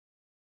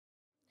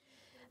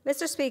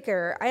Mr.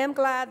 Speaker, I am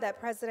glad that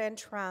President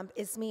Trump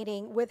is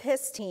meeting with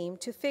his team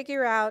to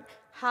figure out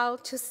how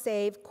to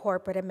save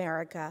corporate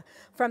America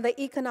from the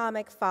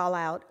economic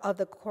fallout of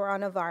the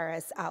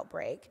coronavirus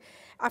outbreak.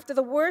 After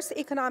the worst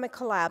economic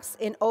collapse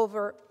in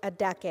over a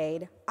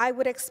decade, I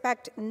would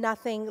expect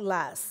nothing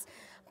less.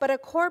 But a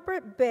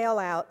corporate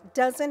bailout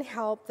doesn't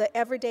help the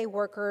everyday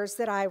workers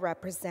that I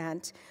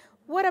represent.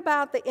 What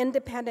about the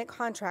independent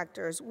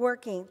contractors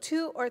working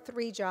 2 or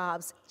 3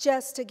 jobs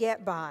just to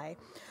get by?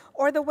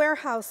 Or the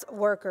warehouse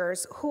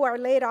workers who are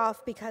laid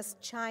off because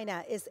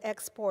China is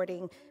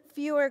exporting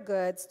fewer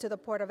goods to the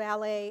Port of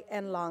LA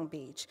and Long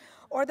Beach?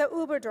 Or the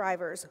Uber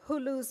drivers who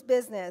lose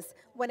business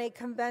when a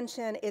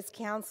convention is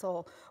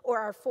canceled or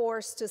are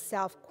forced to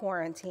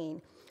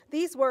self-quarantine?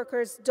 These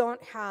workers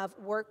don't have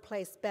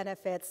workplace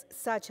benefits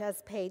such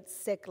as paid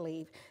sick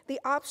leave. The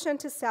option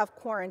to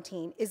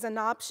self-quarantine isn't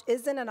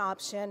an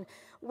option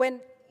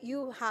when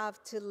you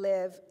have to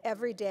live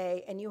every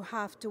day and you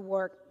have to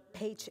work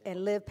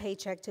and live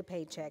paycheck to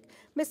paycheck.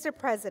 Mr.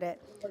 President,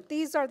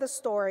 these are the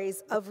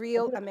stories of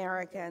real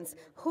Americans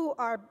who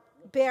are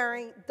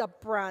bearing the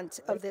brunt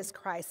of this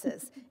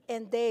crisis,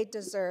 and they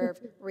deserve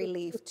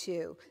relief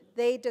too.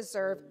 They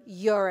deserve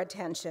your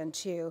attention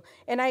too.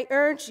 And I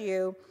urge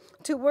you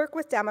to work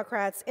with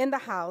Democrats in the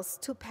House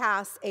to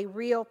pass a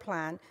real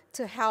plan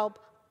to help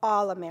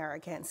all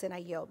Americans, and I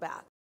yield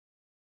back.